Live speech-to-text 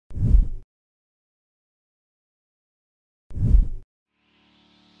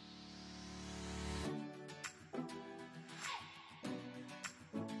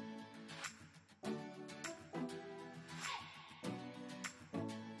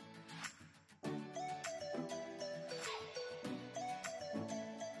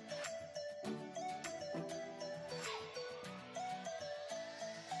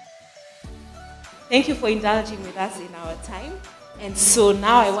Thank you for indulging with us in our time. And so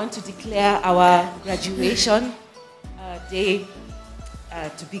now I want to declare our graduation day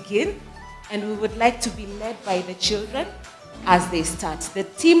to begin. And we would like to be led by the children as they start. The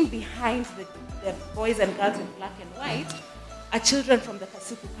team behind the boys and girls in black and white are children from the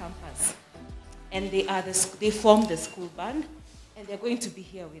Kasuku campus. And they form the school band. And they're going to be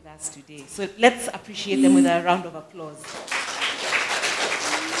here with us today. So let's appreciate them with a round of applause.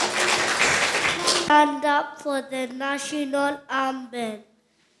 Stand up for the national anthem.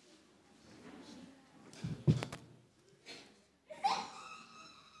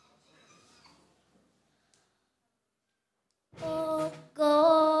 Oh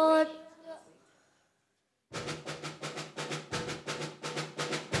God.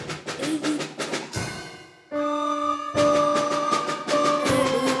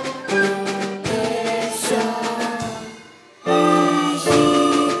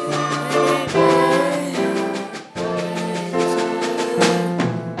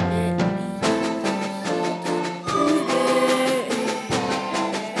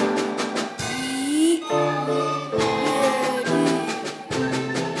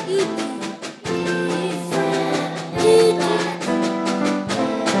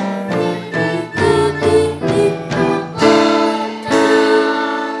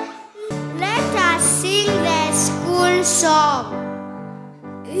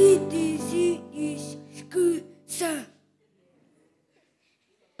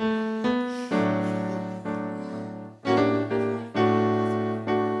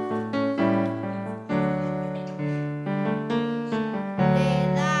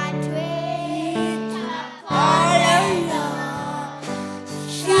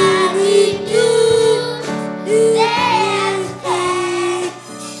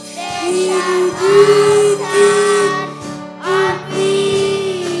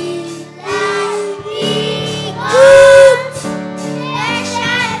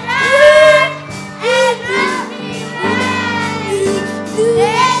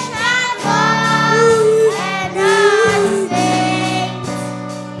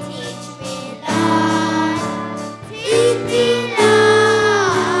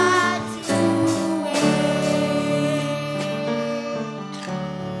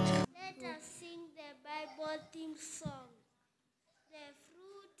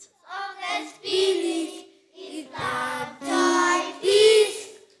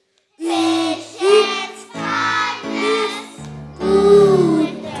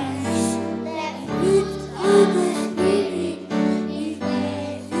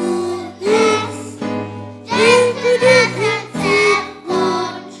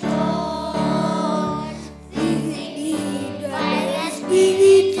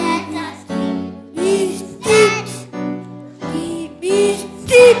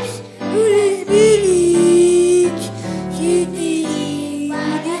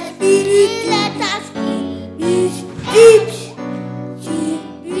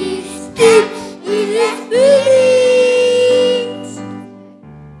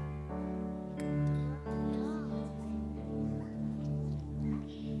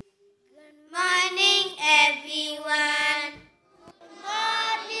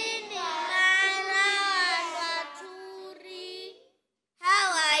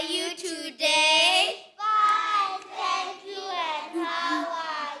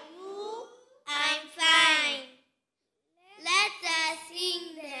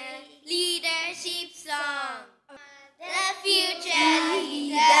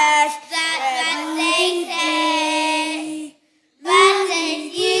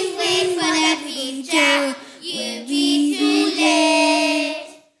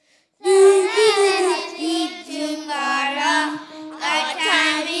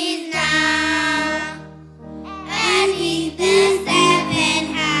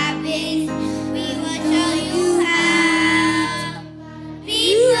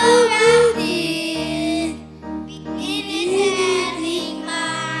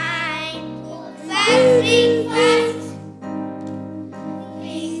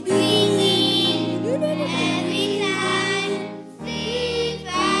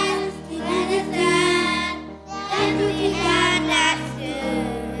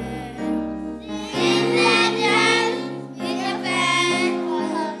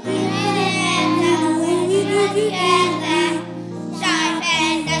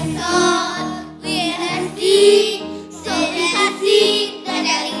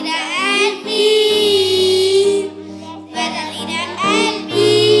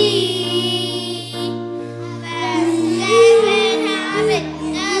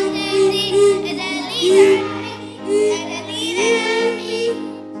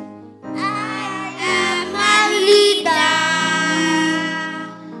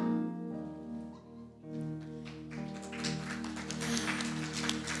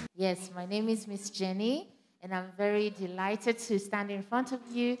 Yes, my name is Miss Jenny, and I'm very delighted to stand in front of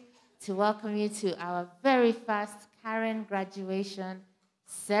you to welcome you to our very first Karen graduation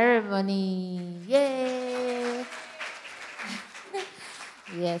ceremony. Yay!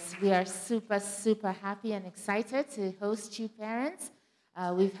 Yes, we are super, super happy and excited to host you parents.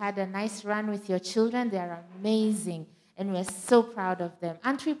 We've had a nice run with your children. They are amazing, and we're so proud of them.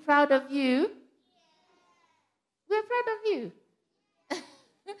 Aren't we proud of you? We're proud of you.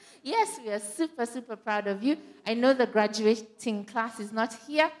 Yes, we are super, super proud of you. I know the graduating class is not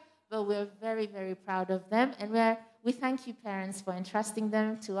here, but we're very, very proud of them. And we thank you, parents, for entrusting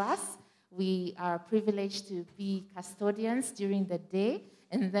them to us. We are privileged to be custodians during the day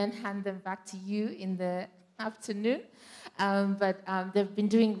and then hand them back to you in the afternoon. But they've been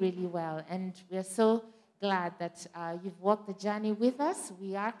doing really well. And we're so glad that you've walked the journey with us.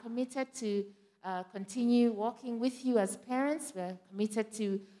 We are committed to continue walking with you as parents. We're committed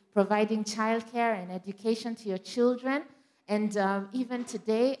to providing childcare and education to your children. And even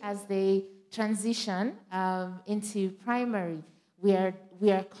today, as they transition into primary, we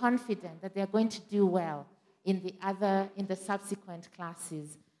are confident that they're going to do well in the subsequent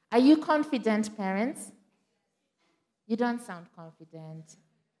classes. Are you confident, parents? You don't sound confident.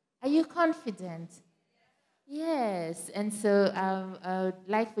 Are you confident? Yes, and so I would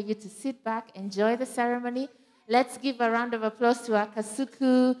like for you to sit back, enjoy the ceremony. Let's give a round of applause to our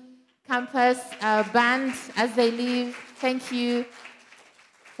Kasuku campus band as they leave. Thank you.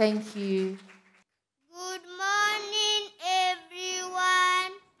 Thank you. Good morning,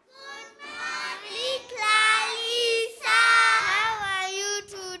 everyone. Good morning, Clarissa. How are you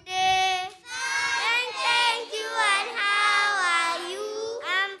today? Fine, thank you. And how are you?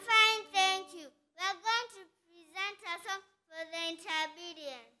 I'm fine, thank you. We're going to present a song for the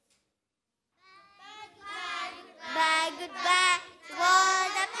intermediates. Goodbye, goodbye, goodbye. It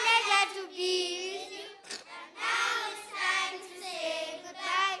was a pleasure to be with you. And now it's time to say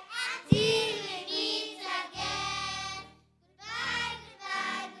goodbye until we meet again. Goodbye,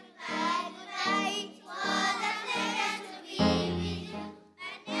 goodbye, goodbye, goodbye. It was a pleasure to be with you.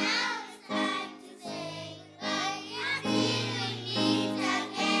 And now it's time to say goodbye until we meet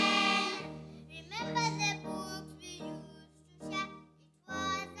again. Remember the books we used to share. It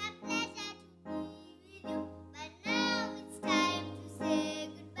was a pleasure to be with you. But now it's time to say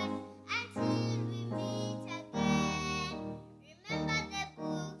goodbye until we meet again. Remember the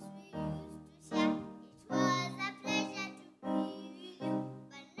books we used to share. It was a pleasure to be with you.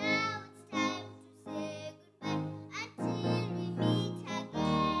 But now it's time to say goodbye until we meet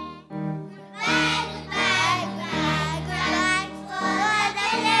again. Goodbye, goodbye, goodbye, goodbye. It was a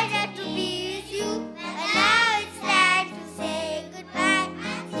pleasure to be with you. But now it's time to say goodbye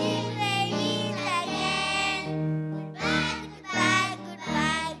until we meet again. Goodbye, goodbye,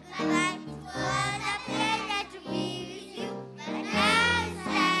 goodbye, goodbye. It was a pleasure to be with you. But now it's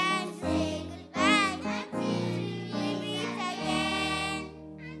time to say goodbye until we meet again.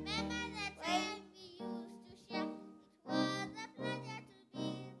 Remember the time we used to share. It was a pleasure to be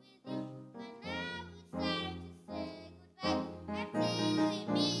with you. But now it's time to say goodbye until we meet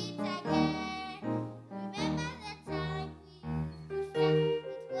again. Remember the time we used to share. It was a pleasure to be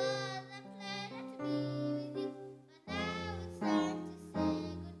with you. But now it's time to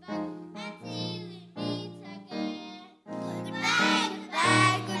say goodbye until we meet again. Goodbye,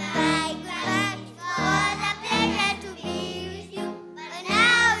 goodbye, goodbye, goodbye. It was a pleasure to be with you. But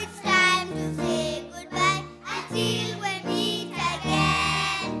now it's time to say goodbye until we meet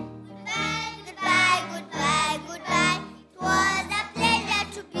again. Goodbye, goodbye, goodbye, goodbye. It was a pleasure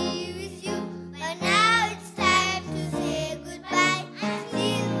to be with you. But now it's time to say goodbye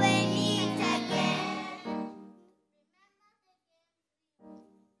until we meet again.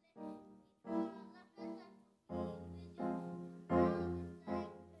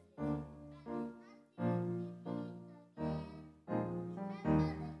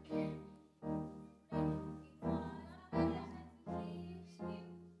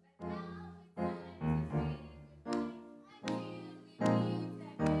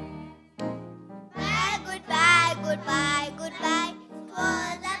 Goodbye, goodbye, goodbye. It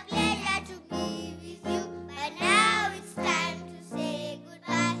was a pleasure to be with you. But now it's time to say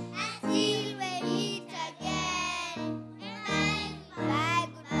goodbye until we meet again. Goodbye,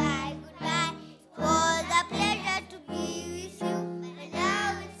 goodbye, goodbye. It was a pleasure to be with you. But now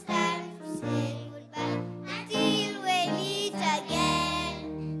it's time to say goodbye until we meet again.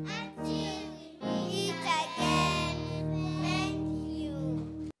 Until we meet again. Thank you.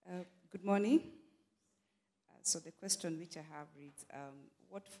 Good morning. So the question which I have reads,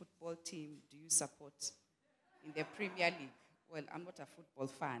 what football team do you support in the Premier League? Well, I'm not a football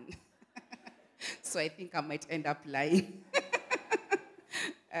fan, so I think I might end up lying.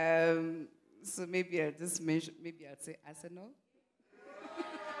 So maybe I'll just mention, maybe I'll say Arsenal.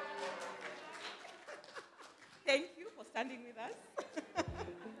 Thank you for standing with us.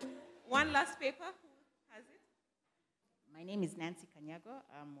 One last paper. Who has it? My name is Nancy Kanyago.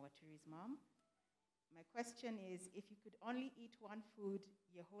 I'm Waturi's mom. My question is, if you could only eat one food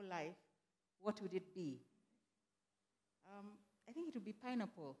your whole life, what would it be? I think it would be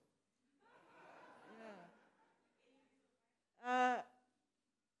pineapple. Yeah.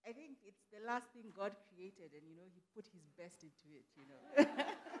 I think it's the last thing God created, and He put His best into it.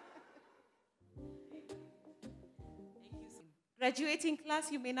 Thank you. Graduating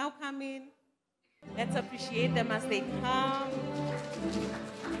class, you may now come in. Let's appreciate them as they come.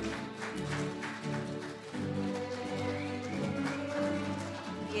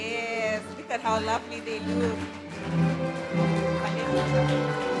 Yes, look at how lovely they look.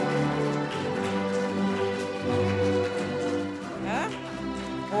 Huh?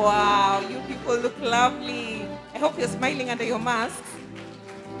 Wow, you people look lovely. I hope you're smiling under your masks.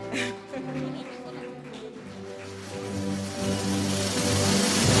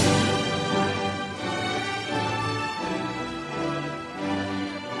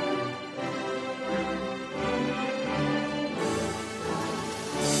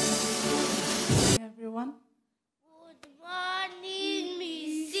 Everyone, Good morning,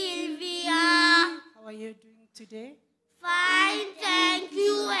 Miss Sylvia. how are you doing today? Fine, thank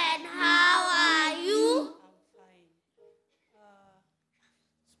you. And how are you? I'm fine.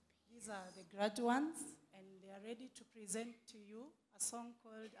 These are the graduates, and they are ready to present to you a song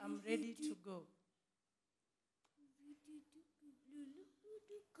called I'm Ready to Go.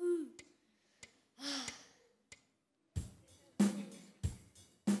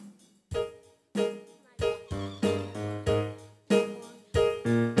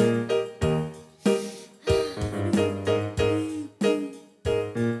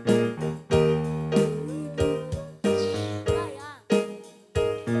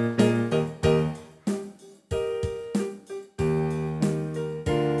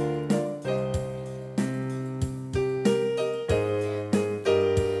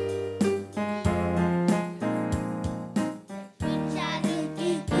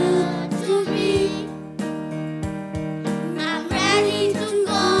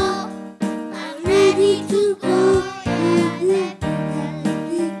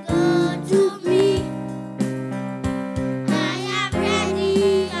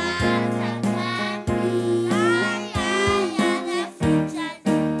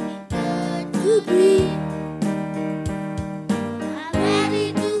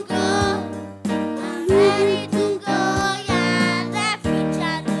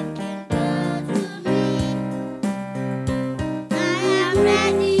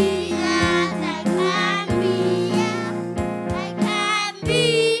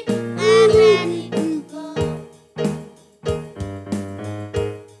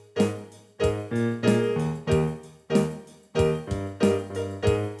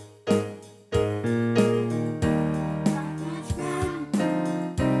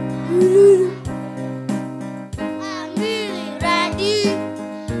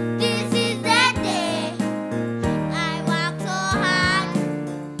 This is the day I work so hard.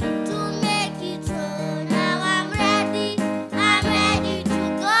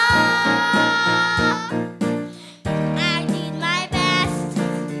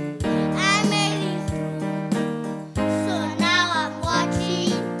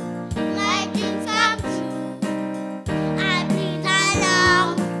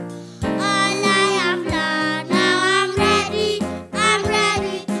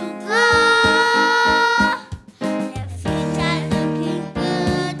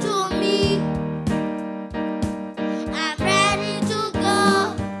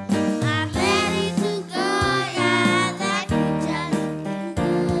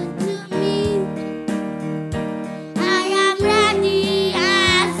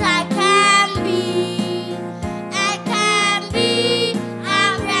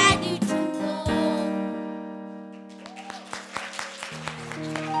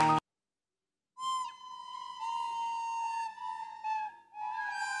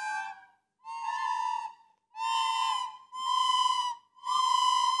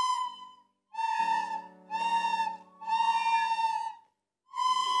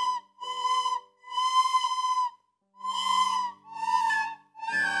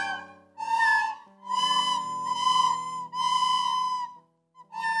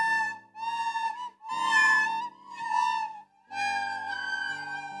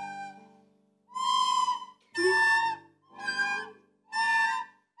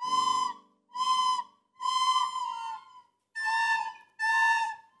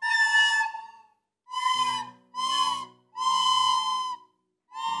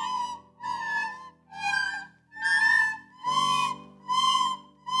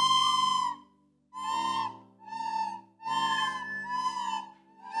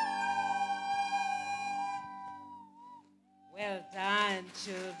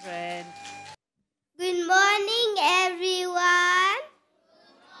 children. Good morning, everyone.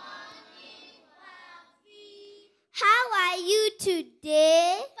 How are you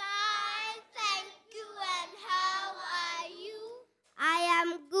today? Fine, thank you. And how are you? I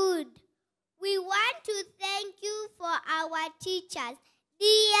am good. We want to thank you for our teachers.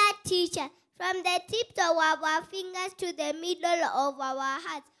 Dear teacher, from the tips of our fingers to the middle of our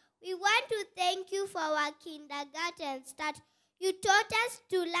hearts, we want to thank you for our kindergarten start. You taught us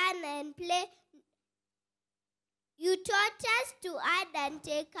to learn and play. You taught us to add and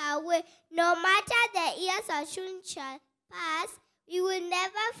take away. No matter the years or soon shall pass, we will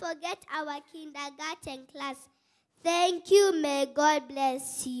never forget our kindergarten class. Thank you. May God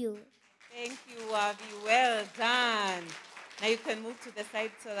bless you. Thank you, Wabi. Well done. Now you can move to the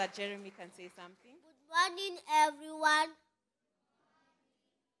side so that Jeremy can say something. Good morning, everyone.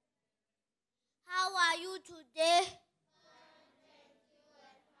 How are you today?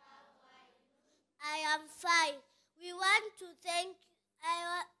 I am fine. We want to thank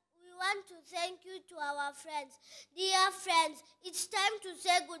you to our friends. Dear friends, it's time to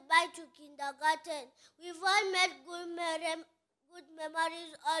say goodbye to kindergarten. We've all made good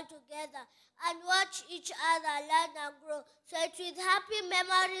memories all together and watch each other learn and grow. So it's with happy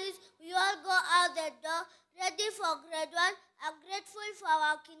memories we all go out the door, ready for grade 1 and grateful for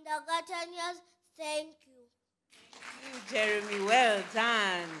our kindergarten years. Thank you. Thank you, Jeremy. Well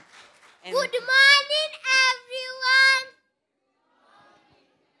done. And Good morning, everyone.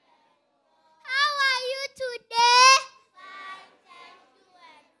 How are you today? Fine, thank you.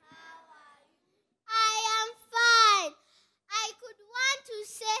 And how are you? I am fine. I could want to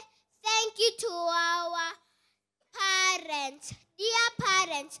say thank you to our parents. Dear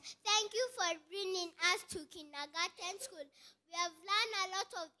parents, thank you for bringing us to kindergarten school. We have learned a lot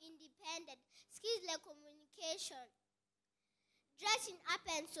of independent skills like communication, dressing up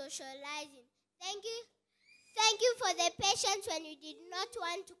and socializing. Thank you. Thank you for the patience when you did not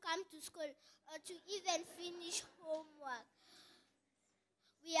want to come to school or to even finish homework.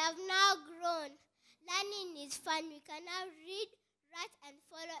 We have now grown. Learning is fun. We can now read, write, and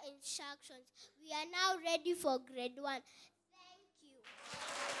follow instructions. We are now ready for grade 1. Thank you.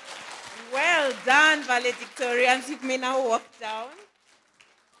 well done, valedictorians. You may now walk down.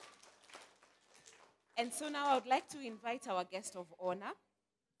 And so now I would like to invite our guest of honor.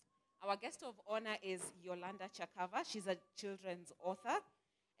 Our guest of honor is Yolanda Chakava. She's a children's author,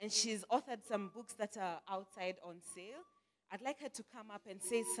 and she's authored some books that are outside on sale. I'd like her to come up and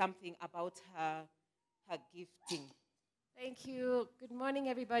say something about her gifting. Thank you. Good morning,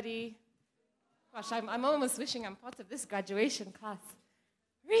 everybody. Gosh, I'm almost wishing I'm part of this graduation class.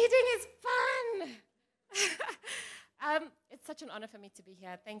 Reading is fun. It's such an honor for me to be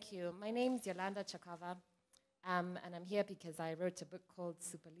here. Thank you. My name's Yolanda Chakava, and I'm here because I wrote a book called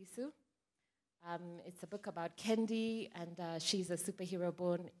Supalisu. It's a book about Kendi, and she's a superhero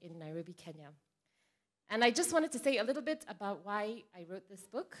born in Nairobi, Kenya. And I just wanted to say a little bit about why I wrote this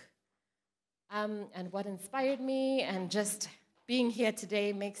book, and what inspired me, and just being here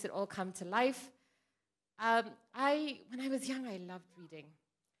today makes it all come to life. When I was young, I loved reading.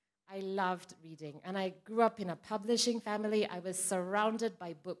 I loved reading, and I grew up in a publishing family. I was surrounded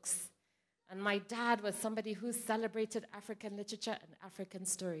by books, and my dad was somebody who celebrated African literature and African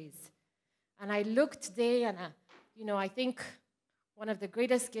stories. And I look today, and I think one of the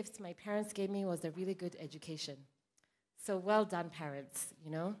greatest gifts my parents gave me was a really good education. So well done, parents,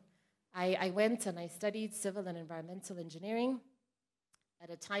 I went and I studied civil and environmental engineering at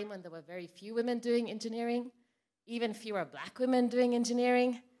a time when there were very few women doing engineering, even fewer black women doing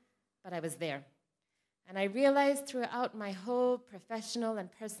engineering, but I was there. And I realized throughout my whole professional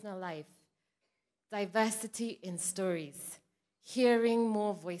and personal life, diversity in stories, hearing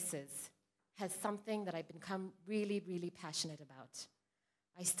more voices, has something that I've become really, really passionate about.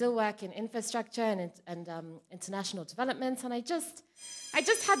 I still work in infrastructure and international development, and I just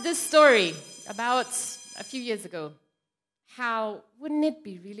had this story about a few years ago. How wouldn't it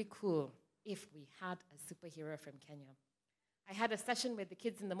be really cool if we had a superhero from Kenya? I had a session with the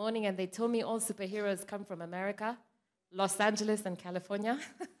kids in the morning, and they told me all superheroes come from America, Los Angeles and California,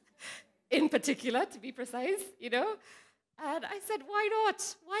 in particular, to be precise, And I said, why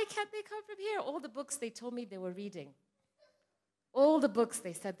not? Why can't they come from here? All the books they told me they were reading. All the books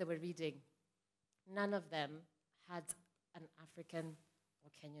they said they were reading, none of them had an African or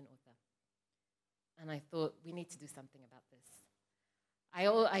Kenyan author. And I thought, we need to do something about this.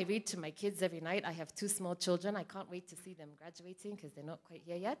 I read to my kids every night. I have 2 small children. I can't wait to see them graduating because they're not quite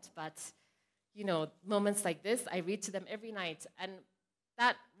here yet. But, moments like this, I read to them every night. And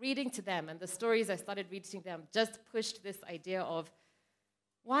that reading to them and the stories I started reading to them just pushed this idea of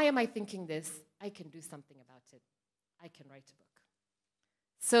Why am I thinking this? I can do something about it. I can write a book.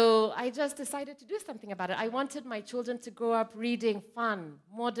 So I just decided to do something about it. I wanted my children to grow up reading fun,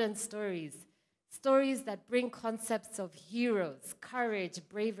 modern stories, stories that bring concepts of heroes, courage,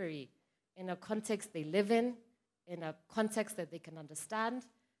 bravery in a context they live in a context that they can understand,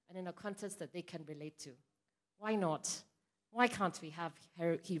 and in a context that they can relate to. Why not? Why can't we have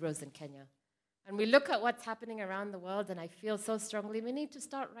heroes in Kenya? And we look at what's happening around the world, and I feel so strongly we need to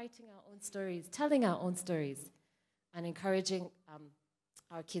start writing our own stories, telling our own stories, and encouraging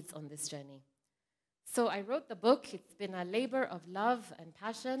our kids on this journey. So I wrote the book. It's been a labor of love and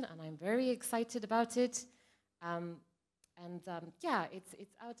passion, and I'm very excited about it. Yeah,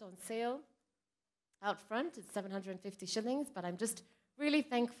 it's out on sale. Out front, it's 750 shillings, but I'm just really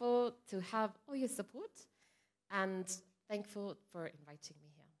thankful to have all your support and thankful for inviting me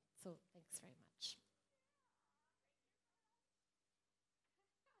here. So thanks very much.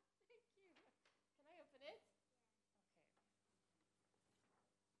 Thank you. Can I open it? Okay.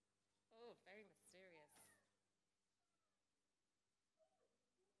 Oh, very mysterious.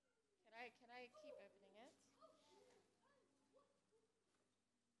 Can I keep opening it?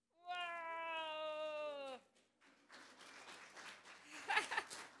 Wow!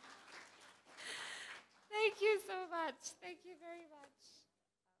 Thank you so much. Thank you very much.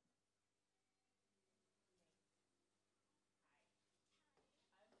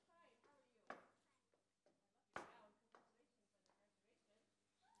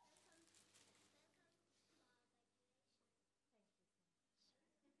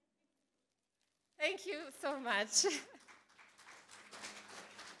 Thank you so much.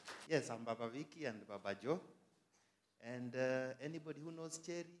 Yes, I'm Baba Vicky and Baba Joe. And anybody who knows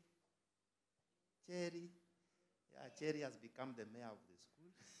Cherry? Cherry? Yeah, Cherry has become the mayor of the school.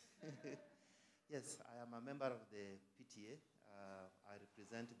 Yes, I am a member of the PTA. I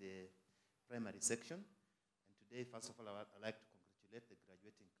represent the primary section. And today, first of all, I'd like to congratulate the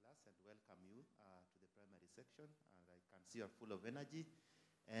graduating class and welcome you to the primary section. And I can see you're full of energy.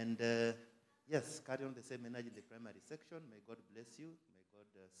 And yes, carry on the same energy in the primary section. May God bless you. May God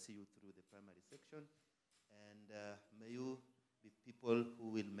see you through the primary section. And may you be people who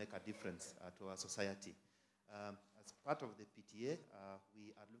will make a difference to our society. As part of the PTA,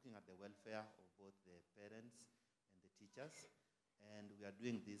 we are looking at the welfare of both the parents and the teachers. And we are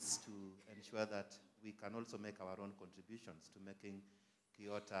doing this to ensure that we can also make our own contributions to making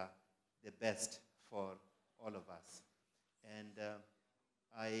Kyoto the best for all of us. And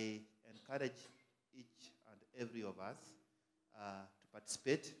I encourage each and every of us to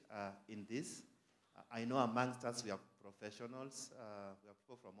participate in this. I know amongst us we have professionals, we have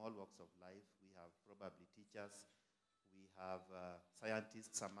people from all walks of life. We have probably teachers, we have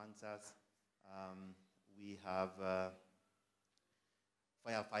scientists amongst us, we have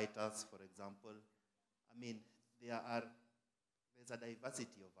firefighters, for example. I mean, there's a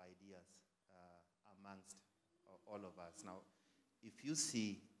diversity of ideas amongst all of us. Now, if you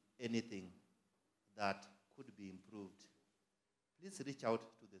see anything that could be improved, please reach out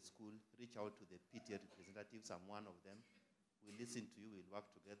to the school, reach out to the PTA representatives. I'm one of them. We'll listen to you, we'll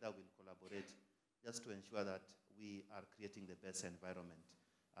work together, we'll collaborate, just to ensure that we are creating the best environment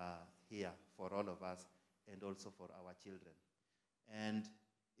here for all of us and also for our children. And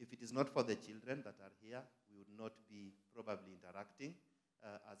if it is not for the children that are here, we would not be probably interacting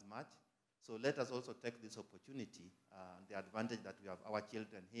as much. So let us also take this opportunity, the advantage that we have our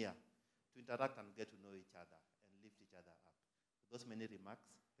children here, to interact and get to know each other and lift each other up. With those many remarks,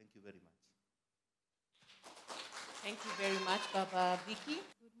 thank you very much. Thank you very much, Baba Vicky.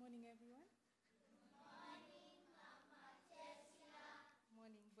 Good morning, everyone. Good morning, Mama Tessia.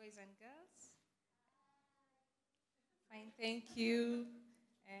 Morning, boys and girls. Fine, thank you.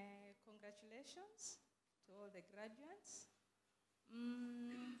 Congratulations to all the graduates.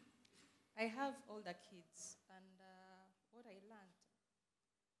 I have older kids, and what I learned,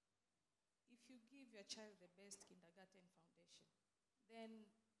 if you give your child the best kindergarten foundation, then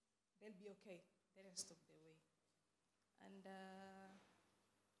they'll be okay the rest of the way. And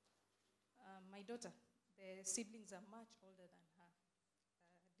my daughter, the siblings are much older than her,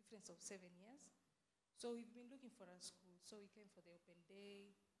 a difference of 7 years. So we've been looking for a school. So we came for the open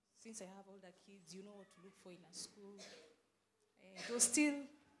day. Since I have older kids, you know what to look for in a school. It was still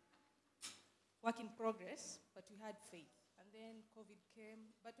work in progress, but we had faith. And then COVID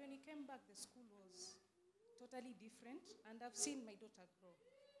came. But when we came back, the school was totally different. And I've seen my daughter grow.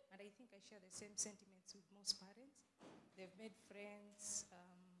 And I think I share the same sentiments with most parents. They've made friends.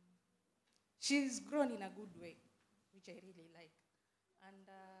 She's grown in a good way, which I really like. And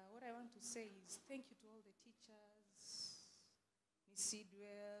what I want to say is thank you to all the teachers, Miss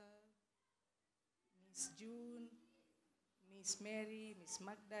Sidwell, Miss June, Miss Mary, Miss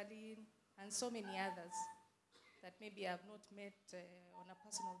Magdalene, and so many others that maybe I've not met on a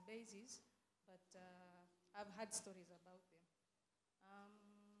personal basis, but I've heard stories about them.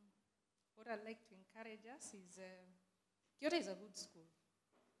 What I'd like to encourage us is Kyoto is a good school.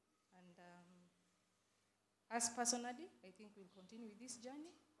 And us personally, I think we'll continue with this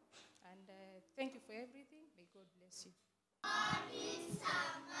journey. And thank you for everything. May God bless you.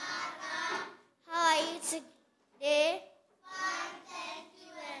 How are you today? Fine, thank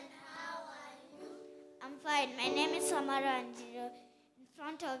you. And how are you? I'm fine. My name is Samara Anjiro. In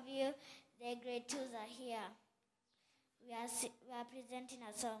front of you, the grade 2s are here. We are presenting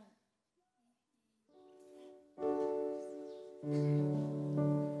a song.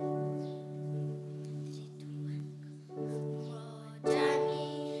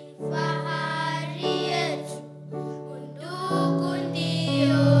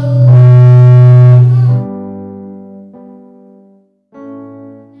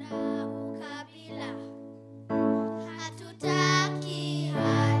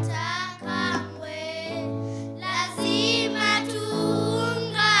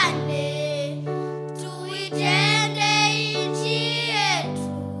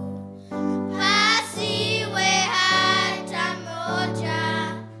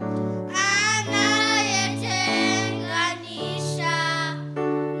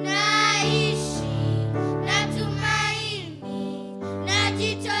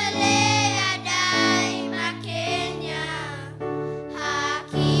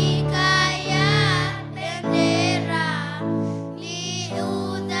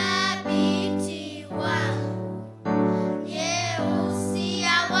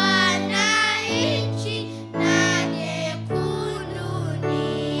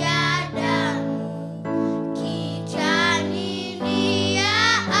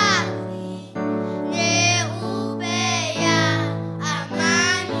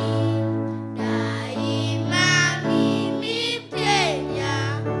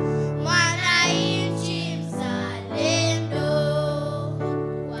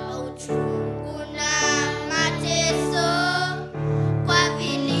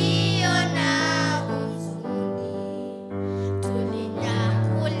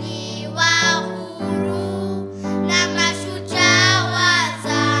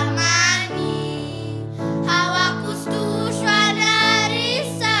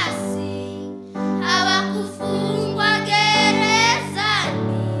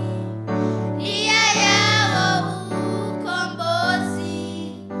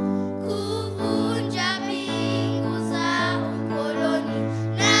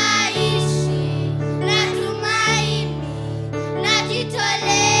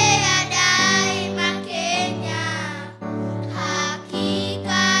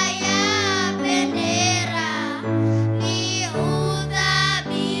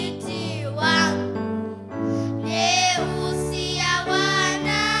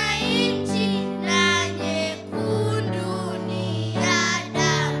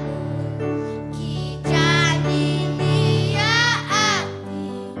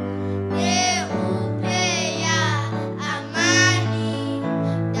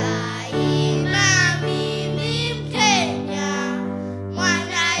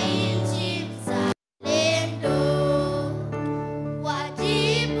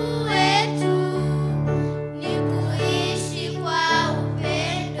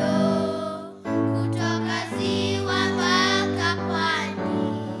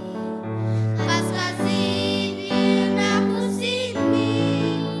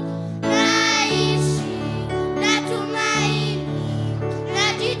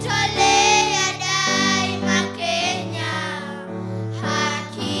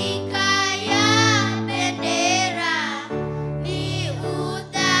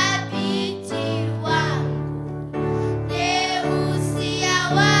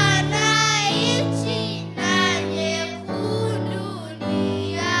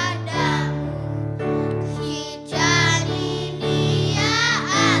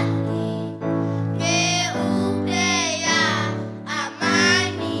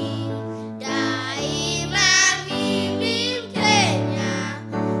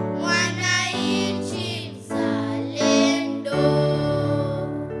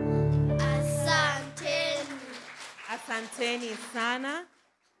 Asanteni sana.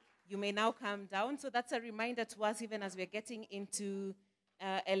 You may now calm down. So that's a reminder to us, even as we're getting into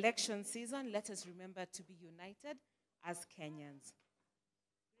election season, let us remember to be united as Kenyans.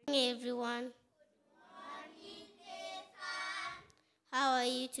 Hey everyone. How are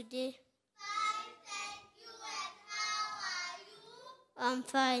you today? Fine, thank you. And how are you? I'm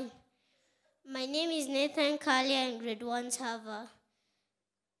fine. My name is Nathan Kalia and grade 1 have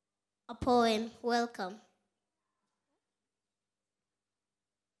a poem. Welcome.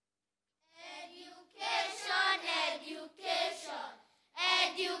 Education, education.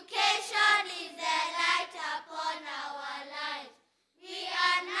 Education is the light upon our lives. We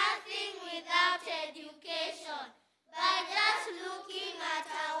are nothing without education. By just looking at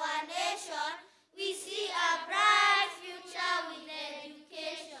our nation, we see a bright future with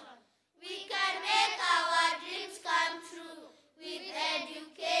education. We can make our dreams come true with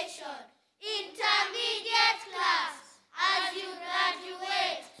education. Intermediate class, as you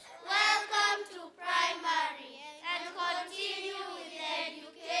graduate, welcome to primary and continue with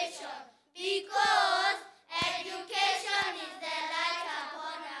education, because education is the light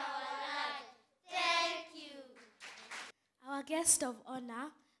upon our life. Thank you. Our guest of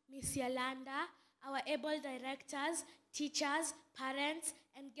honor, Miss Yolanda, our able directors, teachers, parents,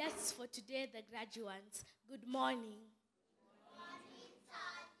 and guests for today, the graduates. Good morning.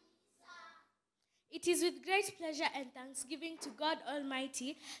 It is with great pleasure and thanksgiving to God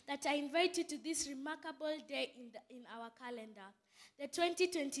Almighty that I invite you to this remarkable day in our calendar, the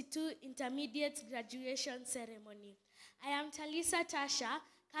 2022 Intermediate Graduation Ceremony. I am Talisa Tasha,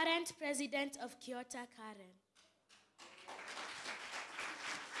 current president of Kiota Karen.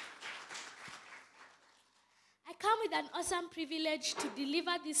 I come with an awesome privilege to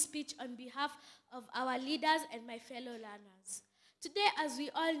deliver this speech on behalf of our leaders and my fellow learners. Today, as we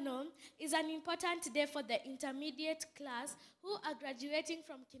all know, is an important day for the intermediate class who are graduating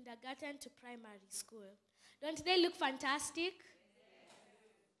from kindergarten to primary school. Don't they look fantastic?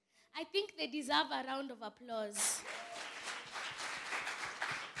 I think they deserve a round of applause.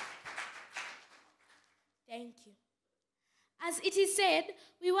 Thank you. As it is said,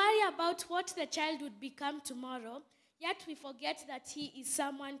 we worry about what the child would become tomorrow, yet we forget that he is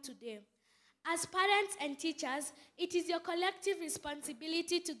someone today. As parents and teachers, it is your collective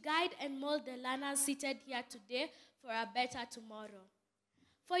responsibility to guide and mold the learners seated here today for a better tomorrow.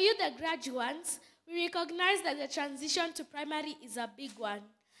 For you, the graduates, we recognize that the transition to primary is a big one.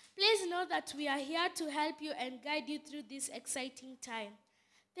 Please know that we are here to help you and guide you through this exciting time.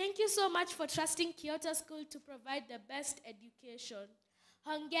 Thank you so much for trusting Kiota School to provide the best education.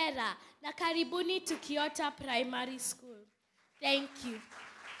 Hongera na karibuni to Kiota Primary School. Thank you.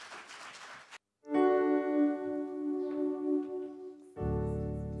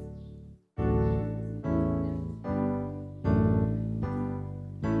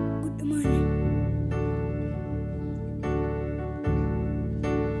 Good morning.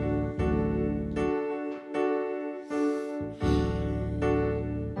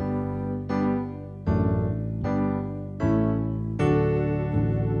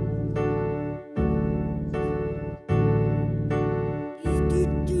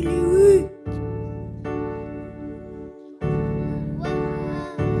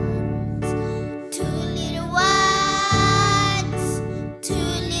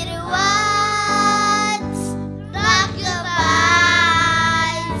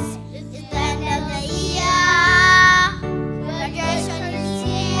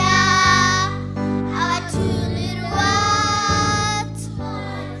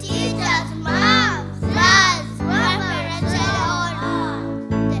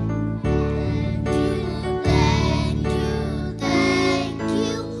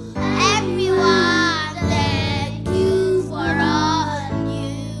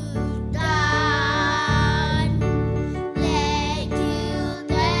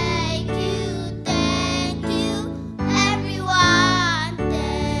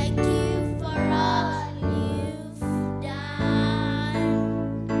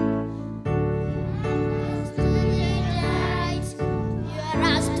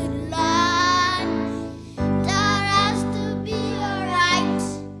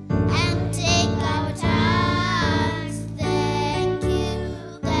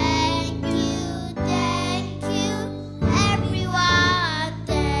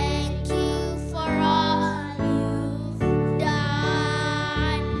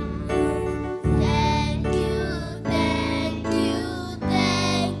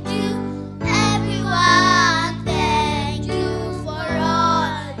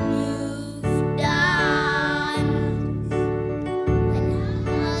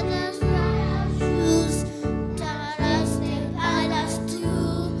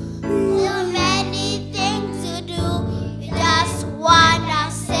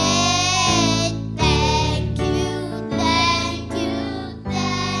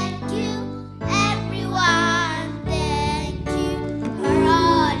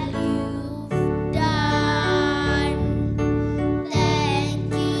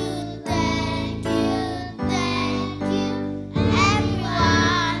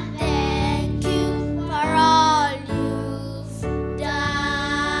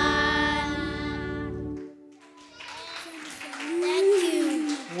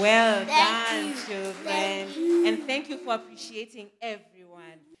 Well Thank done, you. children. And thank you for appreciating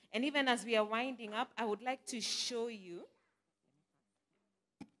everyone. And even as we are winding up, I would like to show you.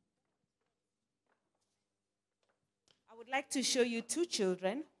 I would like to show you two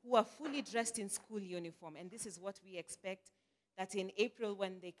children who are fully dressed in school uniform. And this is what we expect that in April,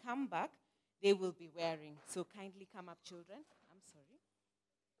 when they come back, they will be wearing. So kindly come up, children. I'm sorry.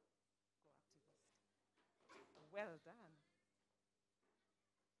 Well done.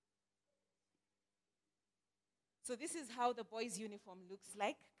 So this is how the boys' uniform looks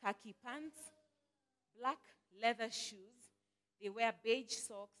like. Khaki pants, black leather shoes. They wear beige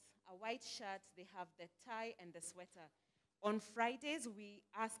socks, a white shirt. They have the tie and the sweater. On Fridays, we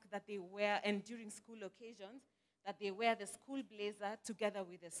ask that they wear, and during school occasions, that they wear the school blazer together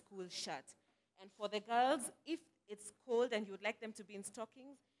with the school shirt. And for the girls, if it's cold and you would like them to be in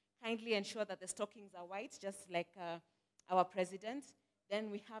stockings, kindly ensure that the stockings are white, just like our president.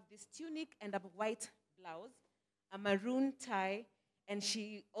 Then we have this tunic and a white blouse, a maroon tie, and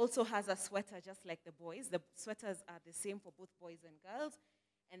she also has a sweater just like the boys. The sweaters are the same for both boys and girls.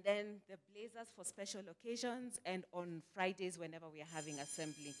 And then the blazers for special occasions and on Fridays whenever we are having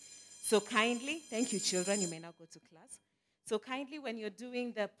assembly. So kindly, thank you children, you may now go to class. So kindly when you're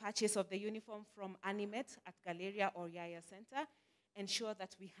doing the purchase of the uniform from Animet at Galleria or Yaya Center, ensure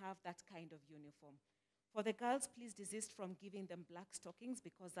that we have that kind of uniform. For the girls, please desist from giving them black stockings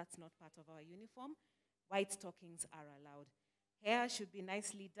because that's not part of our uniform. White stockings are allowed. Hair should be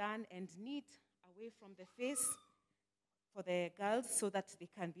nicely done and neat away from the face for the girls so that they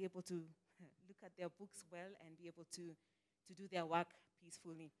can be able to look at their books well and be able to do their work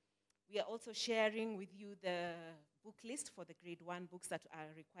peacefully. We are also sharing with you the book list for the grade 1 books that are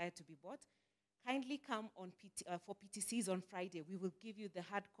required to be bought. Kindly come on for PTCs on Friday. We will give you the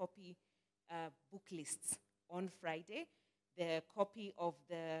hard copy book lists on Friday, the copy of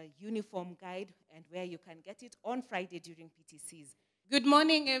the uniform guide and where you can get it on Friday during PTCs. Good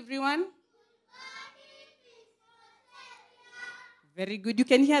morning, everyone. Very good. You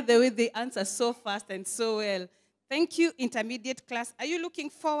can hear the way they answer so fast and so well. Thank you, intermediate class. Are you looking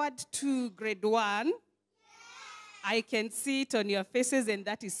forward to grade 1? Yeah. I can see it on your faces, and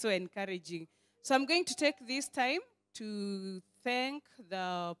that is so encouraging. So I'm going to take this time to thank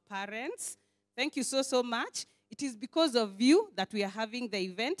the parents. Thank you so, so much. It is because of you that we are having the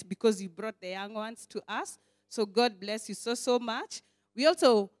event, because you brought the young ones to us. So God bless you so, so much. We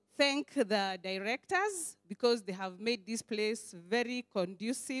also thank the directors because they have made this place very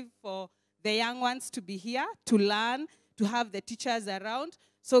conducive for the young ones to be here, to learn, to have the teachers around.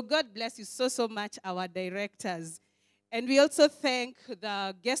 So God bless you so, so much, our directors. And we also thank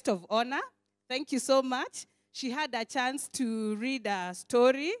the guest of honor. Thank you so much. She had a chance to read a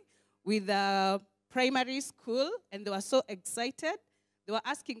story with the primary school, and they were so excited. They were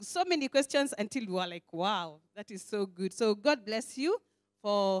asking so many questions until we were like, wow, that is so good. So God bless you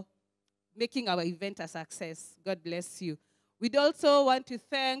for making our event a success. God bless you. We'd also want to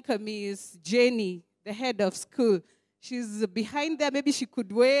thank Miss Jenny, the head of school. She's behind there. Maybe she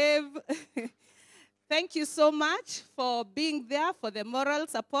could wave. Thank you so much for being there, for the moral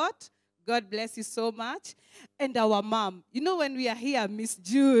support. God bless you so much. And our mom. You know, when we are here, Miss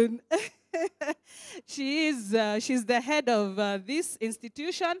June, she's the head of this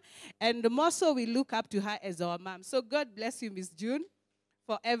institution, and more so we look up to her as our mom. So God bless you, Miss June,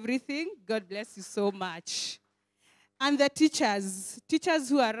 for everything. God bless you so much. And the teachers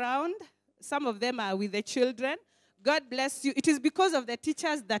who are around, some of them are with the children. God bless you. It is because of the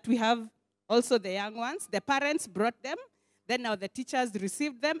teachers that we have also the young ones. The parents brought them. Then now the teachers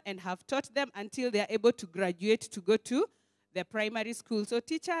received them and have taught them until they are able to graduate to go to the primary school. So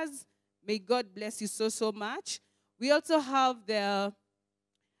teachers, may God bless you so, so much. We also have the,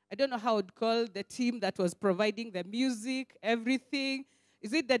 I don't know how I would call the team that was providing the music, everything.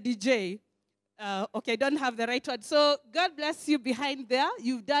 Is it the DJ? Okay, I don't have the right word. So God bless you behind there.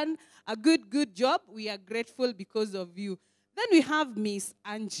 You've done a good job. We are grateful because of you. Then we have Miss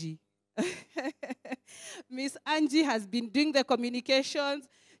Angie. Miss Angie has been doing the communications.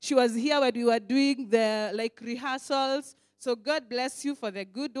 She was here when we were doing the rehearsals. So God bless you for the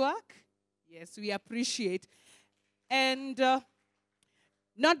good work. Yes, we appreciate. And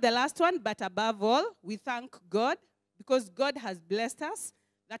not the last one, but above all, we thank God because God has blessed us.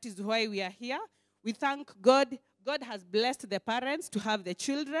 That is why we are here. We thank God. God has blessed the parents to have the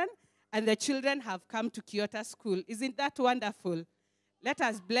children, and the children have come to Kyoto School. Isn't that wonderful? Let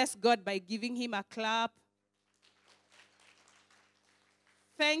us bless God by giving him a clap.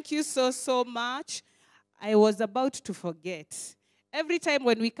 Thank you so, so much. I was about to forget. Every time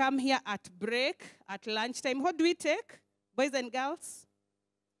when we come here at break, at lunchtime, what do we take, boys and girls?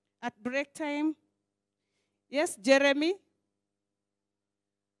 at break time? Yes, Jeremy?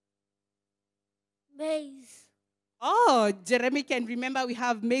 Maize. Oh, Jeremy can remember we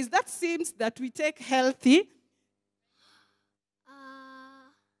have maize. That seems that we take healthy.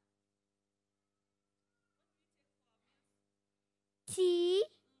 Tea.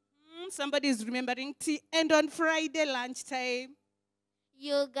 Somebody is remembering tea. And on Friday lunchtime?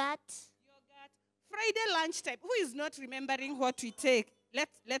 Yogurt. Friday lunchtime. Who is not remembering what we take? Let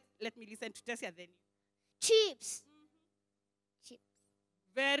me listen to Tessia then. Chips. Chips.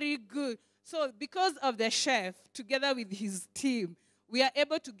 Very good. So because of the chef, together with his team, we are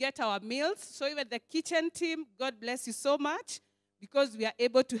able to get our meals. So even the kitchen team, God bless you so much, because we are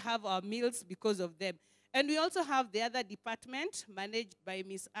able to have our meals because of them. And we also have the other department managed by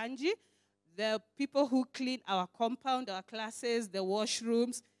Miss Angie, the people who clean our compound, our classes, the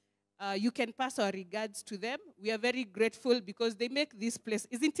washrooms. You can pass our regards to them. We are very grateful because they make this place.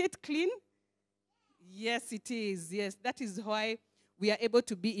 Isn't it clean? Yes, it is. Yes, that is why we are able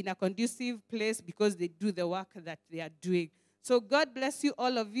to be in a conducive place, because they do the work that they are doing. So God bless you,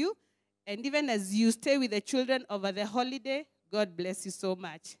 all of you. And even as you stay with the children over the holiday, God bless you so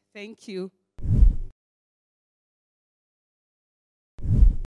much. Thank you.